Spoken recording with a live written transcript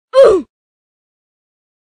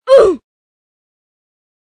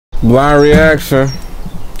Blind reaction.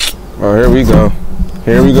 Oh, here we go.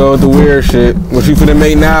 Here we go with the weird shit. What you finna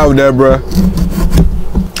make now, Deborah?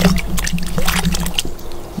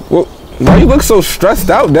 Well, why you look so stressed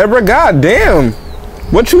out, Deborah? God damn.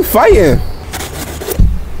 What you fighting?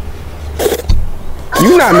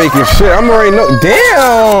 You not making shit. I'm already know.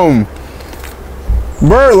 Damn.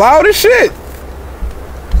 Bird loud as shit.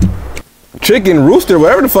 Chicken, rooster,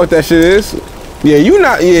 whatever the fuck that shit is. Yeah, you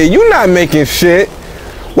not making shit.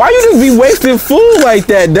 Why you just be wasting food like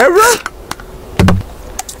that, Deborah?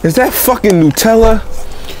 Is that fucking Nutella?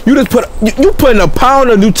 You just you putting a pound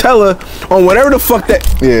of Nutella on whatever the fuck that.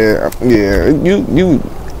 Yeah. You.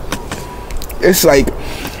 It's like,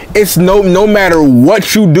 it's no matter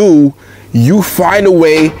what you do, you find a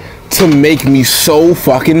way to make me so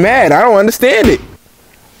fucking mad. I don't understand it.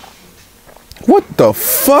 What the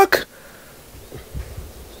fuck?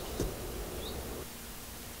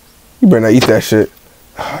 You better not eat that shit.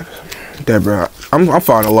 Deborah, I'm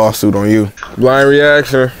filing a lawsuit on you. Blind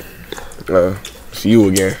reaction. It's you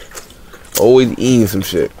again. Always eating some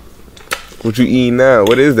shit. What you eating now?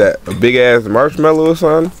 What is that? A big ass marshmallow or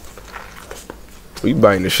something? You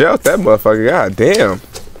biting the shell out that motherfucker. God damn.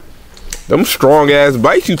 Them strong ass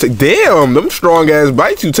bites you take. Damn, them strong ass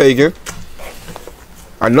bites you taking.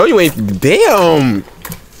 I know you ain't. Damn.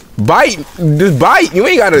 Bite. Just bite. You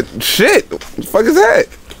ain't got a shit. What the fuck is that?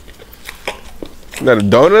 You got a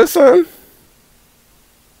donut or something?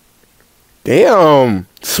 Damn.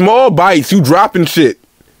 Small bites. You dropping shit.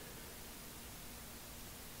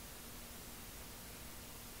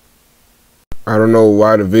 I don't know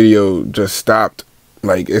why the video just stopped.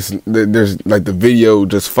 Like, there's like the video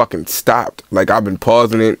just fucking stopped. Like, I've been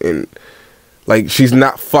pausing it and like she's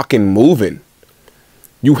not fucking moving.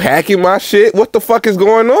 You hacking my shit? What the fuck is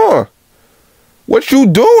going on? What you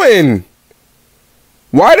doing?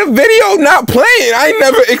 Why the video not playing? I ain't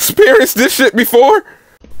never experienced this shit before.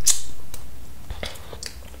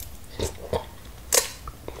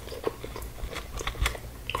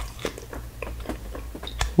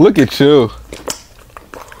 Look at you.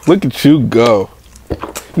 Look at you go.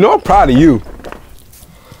 You know, I'm proud of you.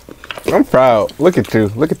 I'm proud. Look at you.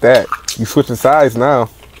 Look at that. You switching sides now.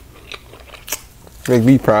 Make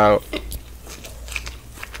me proud.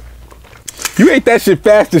 You ate that shit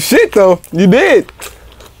fast as shit though. You did.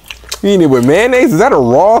 You eating it with mayonnaise? Is that a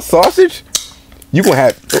raw sausage? You gonna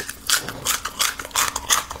have...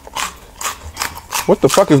 What the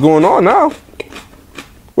fuck is going on now?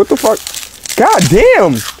 What the fuck? God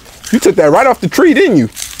damn. You took that right off the tree, didn't you?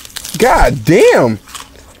 God damn.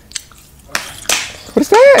 What is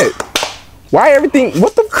that? Why everything?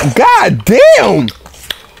 What the? God damn.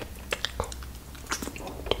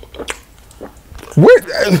 Where?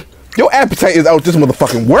 Your appetite is out this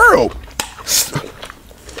motherfucking world.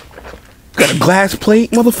 Got a glass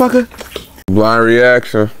plate, motherfucker. Blind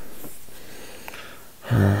reaction.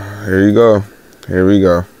 Here you go. Here we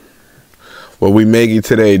go. What we making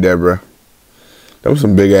today, Deborah? Those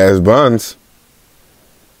some big ass buns.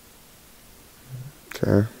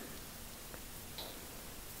 Okay.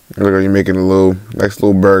 Look like you're making a little, nice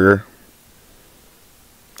little burger.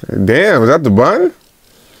 Damn, is that the bun?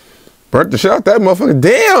 Burnt the shit out that motherfucker.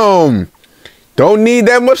 Damn! Don't need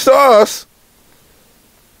that much sauce.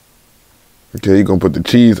 Okay, you're gonna put the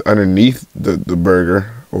cheese underneath the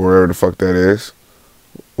burger, or wherever the fuck that is.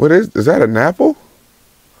 What is that an apple?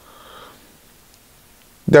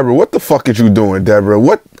 Deborah, what the fuck is you doing, Deborah?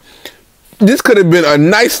 What? This could have been a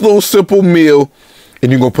nice little simple meal,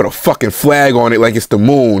 and you're gonna put a fucking flag on it like it's the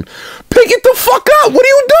moon. Pick it the fuck up! What are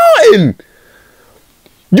you doing?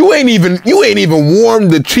 You ain't even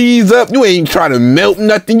warmed the cheese up. You ain't trying to melt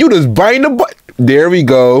nothing. You just biting the butt. There we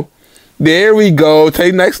go. There we go.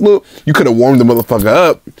 Take nice little. You could have warmed the motherfucker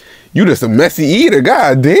up. You just a messy eater.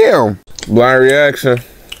 God damn. Blind reaction.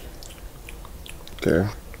 Okay.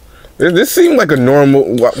 This seemed like a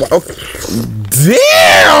normal. Okay.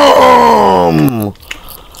 Damn.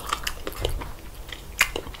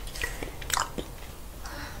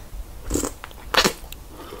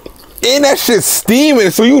 And that shit steaming,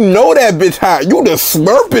 so you know that bitch hot. You just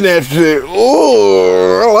slurping that shit.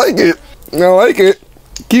 Ooh, I like it. I like it.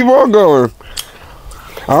 Keep on going.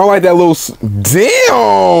 I don't like that little...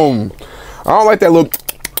 Damn! I don't like that little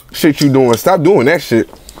shit you doing. Stop doing that shit.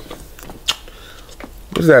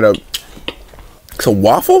 What's that, it's a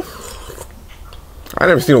waffle? I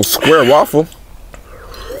never seen no square waffle.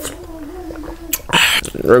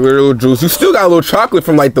 Regular little juice. You still got a little chocolate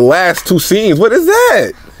from like the last two scenes. What is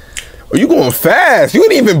that? Oh, you going fast. You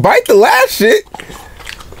didn't even bite the last shit.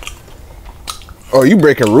 Oh, you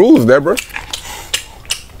breaking rules, Deborah.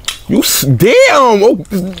 You damn. Oh,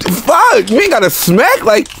 fuck. You ain't got to smack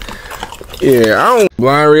like... Yeah, I don't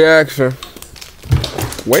blind reaction.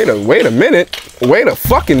 Wait a minute. Wait a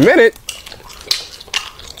fucking minute.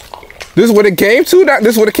 This is what it came to?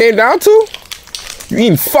 This is what it came down to? You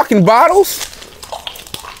eating fucking bottles?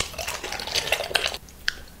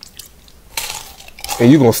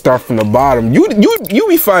 And you gonna start from the bottom. You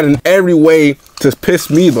be finding every way to piss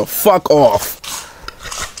me the fuck off.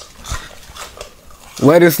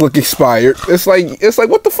 Lettuce look expired. It's like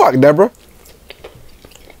what the fuck, Deborah?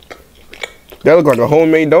 That look like a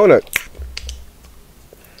homemade donut.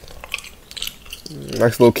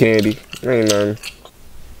 Nice little candy. Ain't nothing.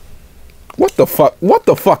 What the fuck? What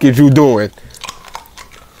the fuck is you doing?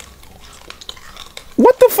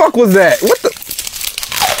 What the fuck was that? What the?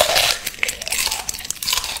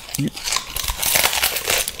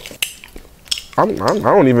 I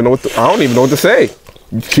don't even know what to say.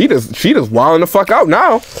 She just wilding the fuck out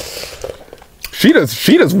now. She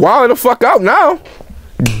just wilding the fuck out now.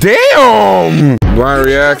 Damn! Blind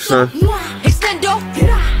reaction.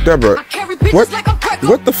 Deborah,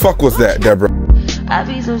 what the fuck was that, Deborah? I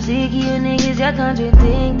be so sick of you niggas, y'all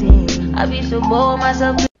contradicting. I be so bold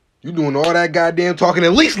myself. You doing all that goddamn talking?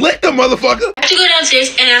 At least lick the motherfucker. I have to go downstairs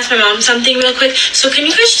and ask my mom something real quick. So can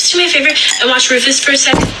you guys just do me a favor and watch Rufus for a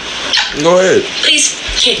sec? Go ahead. Please.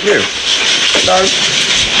 Okay. Here. Done.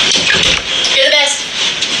 You're the best.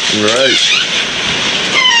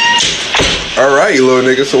 All right, you little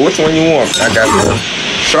nigga. So which one you want? I got the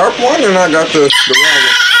sharp one and I got the round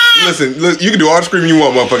one. Listen, you can do all the screaming you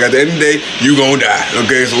want, motherfucker. At the end of the day, you gonna die.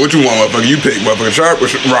 Okay, so what you want, motherfucker? You pick, motherfucker. Sharp or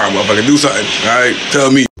round, motherfucker. Do something. All right,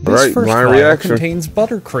 tell me. This right, first blind vial reaction contains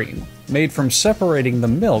buttercream, made from separating the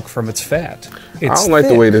milk from its fat. It's I don't like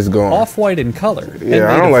the way this is going. Off-white in color.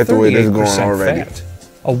 Yeah, I don't like the way this is going already. Fat.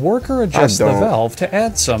 A worker adjusts the valve to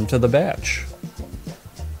add some to the batch.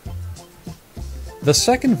 The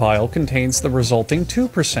second vial contains the resulting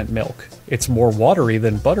 2% milk. It's more watery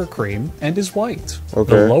than buttercream and is white.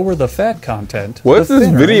 Okay. The lower the fat content, what's the this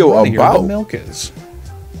thinner video and runnier about? the milk is.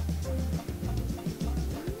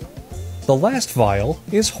 The last vial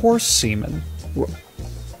is horse semen.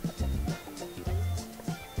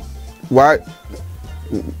 Why?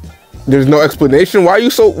 There's no explanation. Why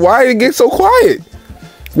it get so quiet?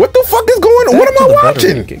 What the fuck is going on? What am I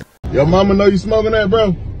watching? Your mama know you smoking that,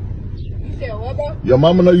 bro? You said what, bro? Your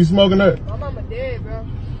mama know you smoking that? My mama dead, bro.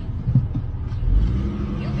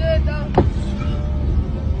 You good, though?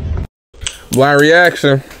 Blind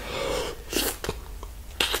reaction.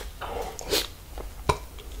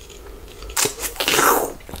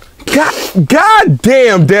 God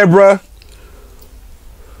damn, Deborah.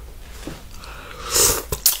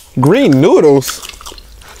 Green noodles.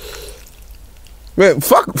 Man,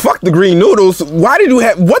 fuck the green noodles. Why did you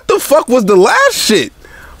have? What the fuck was the last shit?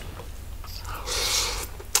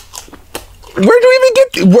 Where'd you even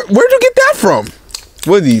get? Where'd you get that from?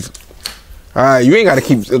 What are these? All right, you ain't gotta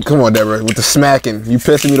keep. Come on, Deborah, with the smacking. You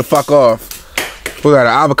pissing me the fuck off. We got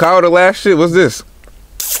an avocado. The last shit. What's this?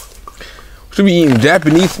 Should be eating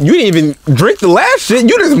Japanese. You didn't even drink the last shit.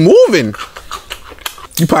 You just moving.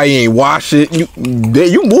 You probably ain't wash it. You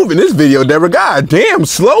moving this video, Deborah. God damn,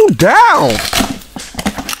 slow down.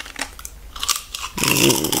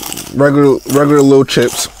 Regular little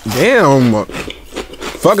chips. Damn.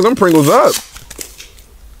 Fucking them Pringles up.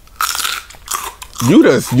 You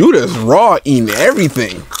just raw eating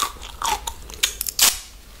everything.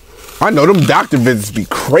 I know them doctor visits be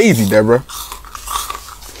crazy, Deborah.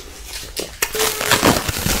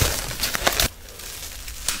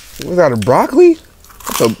 Was that a broccoli?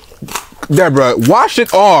 Deborah, wash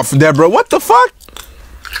it off, Deborah. What the fuck?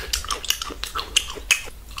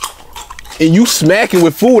 And you smacking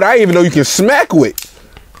with food I didn't even know you can smack with.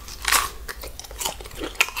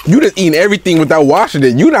 You just eating everything without washing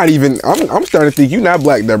it. You not even, I'm starting to think you not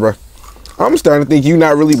black, Deborah. I'm starting to think you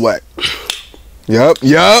not really black. Yup.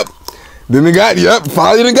 Then they got,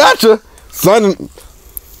 finally they got you. Son.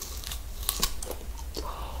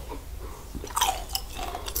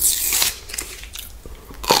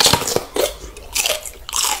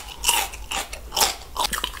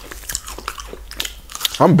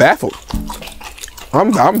 I'm baffled.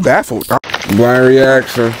 I'm baffled. Blind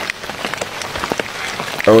reaction.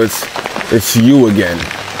 Oh, it's you again.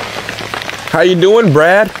 How you doing,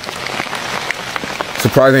 Brad?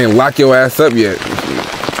 Surprised they didn't lock your ass up yet.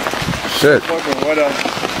 Shit. What up?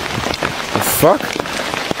 Fuck.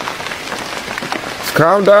 Just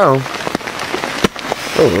calm down.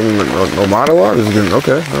 Oh, no monologue?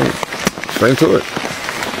 Okay. Straight to it.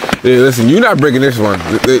 Yeah, listen, you're not breaking this one.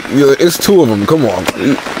 It's two of them. Come on.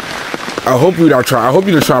 I hope you don't try. I hope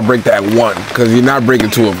you don't try to break that one, because you're not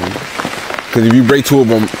breaking two of them. Because if you break two of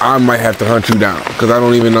them, I might have to hunt you down. Because I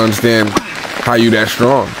don't even understand How you that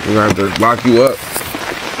strong? We're gonna have to lock you up.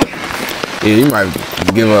 Yeah, you might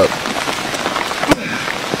give up.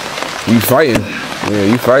 You fighting. Yeah,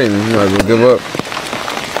 you fighting. You might as well give up.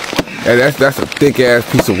 And that's a thick ass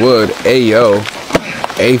piece of wood. Ayo.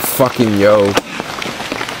 A fucking yo.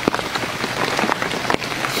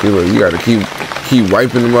 See, look, you gotta keep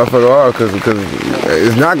wiping the motherfucker off because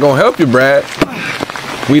it's not gonna help you, Brad.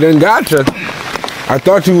 We done got you. I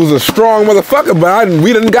thought you was a strong motherfucker, but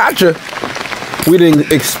we done got you. We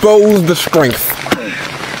didn't expose the strength.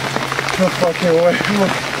 No fucking way. Come on,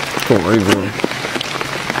 what are you doing?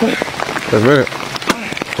 Wait a minute.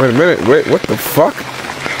 Wait a minute. Wait, what the fuck?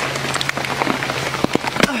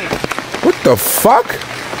 What the fuck?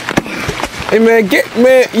 Hey man,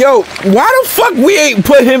 yo, why the fuck we ain't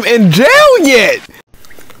put him in jail yet?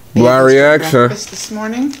 Blind reaction. Breakfast this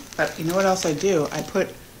morning, but you know what else I do? I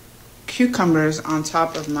put cucumbers on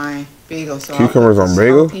top of my bagel. So Cucumbers on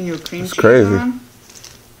bagel? Jalapeno cream That's cheese crazy. on.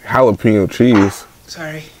 Jalapeno cheese.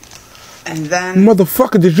 Sorry. And then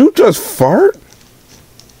Motherfucker, did you just fart?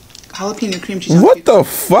 jalapeno cream cheese. What the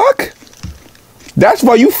fuck? That's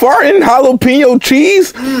why you farting jalapeno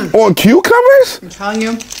cheese on cucumbers? I'm telling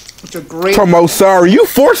you, it's a great. Talking about sorry, you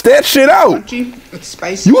forced that shit out. Crunchy. It's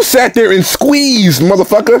spicy. You sat there and squeezed,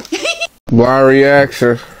 motherfucker. Blind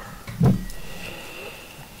reaction.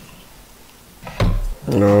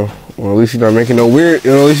 No, well at least you're not making no weird.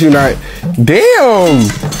 At least you're not. Damn.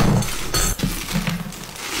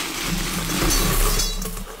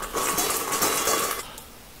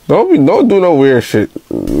 Don't do no weird shit.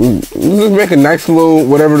 Just make a nice little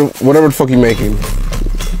whatever the fuck you making.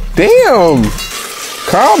 Damn.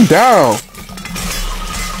 Calm down.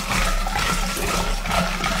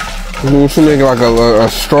 You should make like a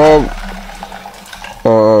strawberry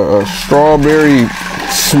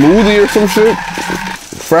smoothie or some shit.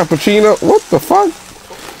 Frappuccino. What the fuck?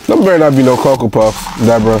 There better not be no Cocoa Puffs,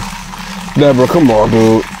 Deborah. Deborah, come on,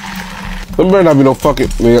 dude. There better not be no fucking.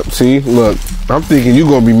 See, look. I'm thinking you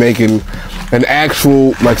gonna be making an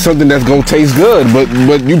actual, like something that's gonna taste good, but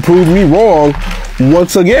you proved me wrong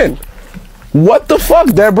once again. What the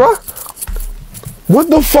fuck, Deborah? What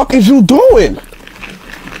the fuck is you doing?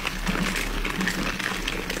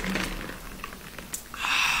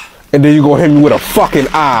 And then you gonna hit me with a fucking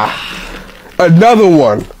eye. Another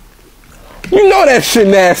one. You know that shit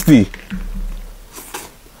nasty.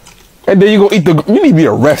 And then you gonna eat you need to be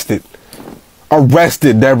arrested.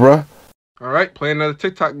 Arrested, Deborah. Alright, play another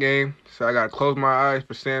TikTok game. So I gotta close my eyes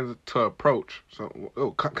for Santa to approach. So,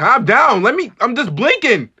 calm down. I'm just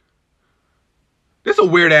blinking. This is a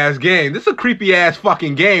weird ass game. This is a creepy ass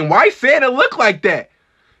fucking game. Why Santa look like that?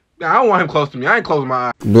 Nah, I don't want him close to me. I ain't closing my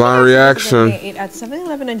eyes. Blind reaction. I ate at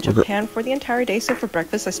 7-Eleven in Japan for the entire day. So for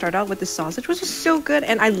breakfast, I started out with the sausage, which was so good.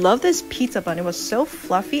 And I love this pizza bun. It was so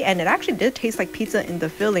fluffy, and it actually did taste like pizza in the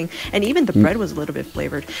filling. And even the bread was a little bit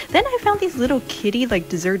flavored. Then I found these little kitty like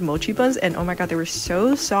dessert mochi buns, and oh my god, they were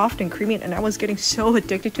so soft and creamy. And I was getting so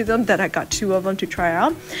addicted to them that I got 2 of them to try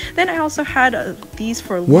out. Then I also had these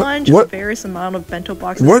for lunch. A various amount of bento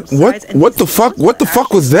boxes. What the fuck? What the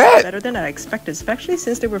fuck was that? Better than I expected, especially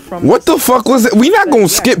since they were from. What the fuck was it? We not gonna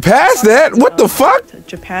skip past that. What the fuck?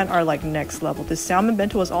 Japan are like next level. The salmon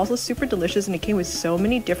bento was also super delicious, and it came with so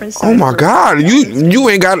many different sizes. Oh my god, you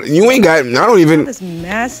ain't got. I don't even. This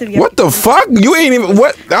massive. What the fuck? You ain't even.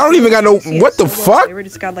 What? I don't even got no. What the fuck?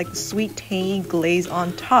 It's got like the sweet tangy glaze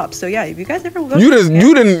on top. So yeah, if you guys ever go, you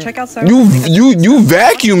didn't check out. You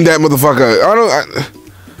vacuumed that motherfucker. I don't.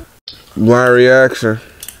 Blind reaction.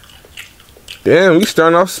 Damn, we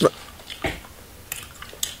starting off.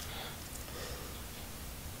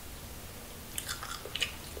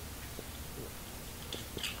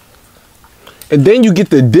 And then you get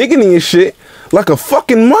the digging and shit like a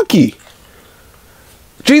fucking monkey.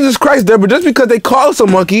 Jesus Christ, Deborah, just because they call us a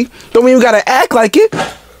monkey, don't mean you gotta act like it.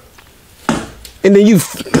 And then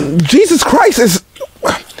Jesus Christ is,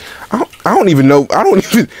 I don't even know, I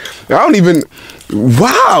don't even,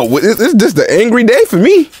 wow, it's just an angry day for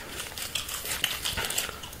me.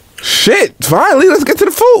 Shit, finally, let's get to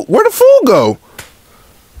the food. Where'd the food go?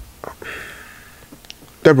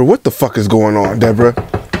 Deborah, what the fuck is going on, Deborah?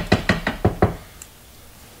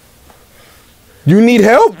 You need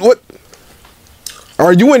help? What?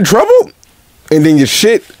 Are you in trouble? And then your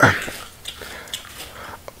shit.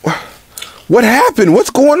 What happened? What's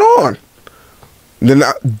going on? Then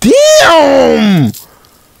damn!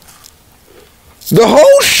 The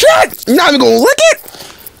whole shit. You're not even gonna lick it.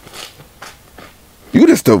 You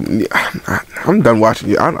just I'm done watching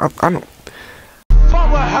you. I don't.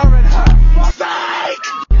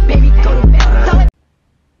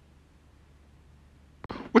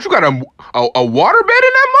 What, you got a water bed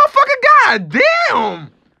in that motherfucker? God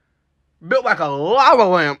damn! Built like a lava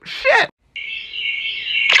lamp. Shit.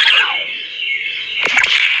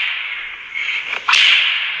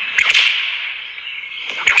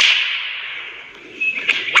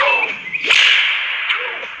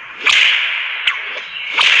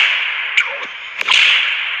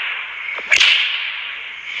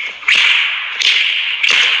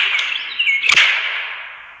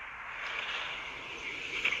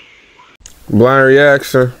 Blind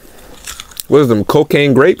reaction. What is them?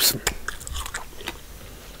 Cocaine grapes?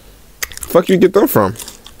 Fuck you get them from?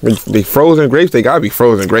 They frozen grapes? They gotta be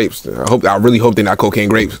frozen grapes. I really hope they're not cocaine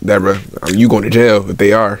grapes, Deborah. You going to jail if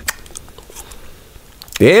they are.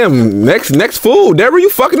 Damn, next food, Deborah, you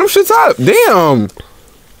fucking them shits up. Damn.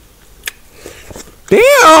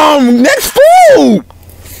 Damn, next food.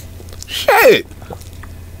 Shit.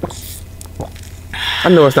 I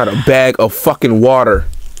know it's not a bag of fucking water.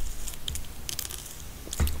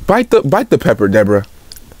 Bite the pepper, Deborah.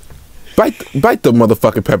 Bite the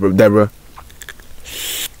motherfucking pepper, Deborah.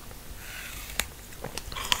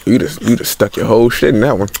 You just stuck your whole shit in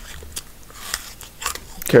that one.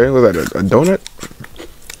 Okay, was that a donut?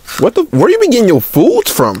 Where you been getting your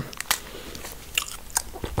foods from?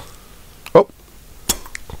 Oh.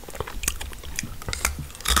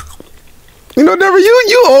 You know, Deborah,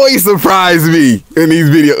 you always surprise me in these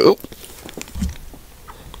videos. Oh.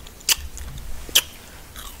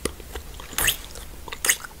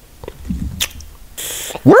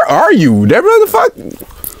 Where are you, Deborah? The fuck?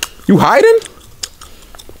 You hiding?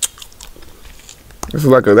 This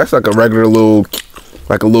is that's like a regular little,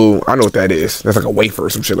 I know what that is. That's like a wafer or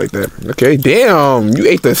some shit like that. Okay, damn, you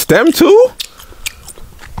ate the stem too?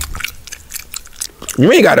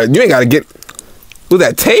 You ain't gotta get, was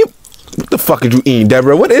that tape? What the fuck did you eat,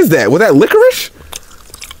 Deborah? What is that? Was that licorice?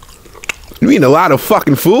 You eating a lot of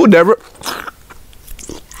fucking food, Deborah.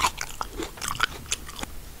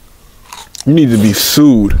 You need to be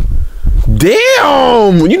sued.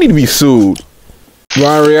 Damn! You need to be sued.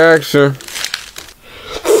 Blind reaction.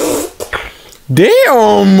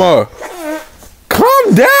 Damn!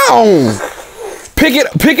 Calm down!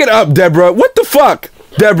 Pick it up, Deborah. What the fuck,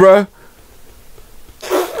 Deborah?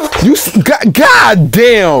 God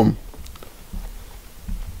damn!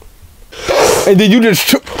 And then you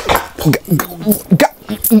just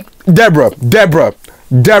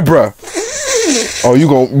Deborah. Oh, you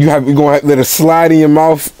gonna let it slide in your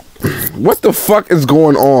mouth? What the fuck is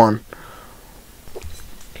going on?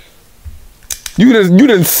 You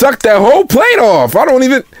didn't suck that whole plate off. I don't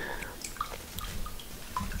even.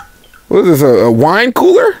 What is this? A wine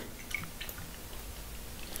cooler?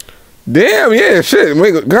 Damn, yeah, shit.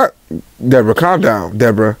 Wait, God, Deborah, calm down.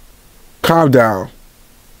 Deborah, calm down.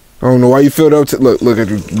 I don't know why you filled up. Look at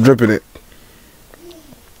you dripping it.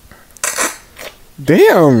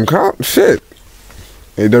 Damn, shit.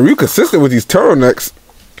 Hey, Deborah, you consistent with these turtlenecks.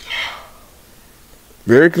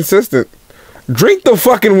 Very consistent. Drink the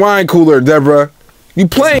fucking wine cooler, Deborah. You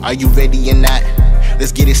playing? Are you ready or not?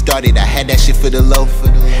 Let's get it started. I had that shit for the low.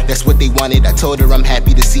 That's what they wanted. I told her I'm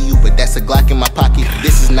happy to see you, but that's a Glock in my pocket.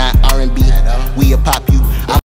 This is not R&B. We a pop you.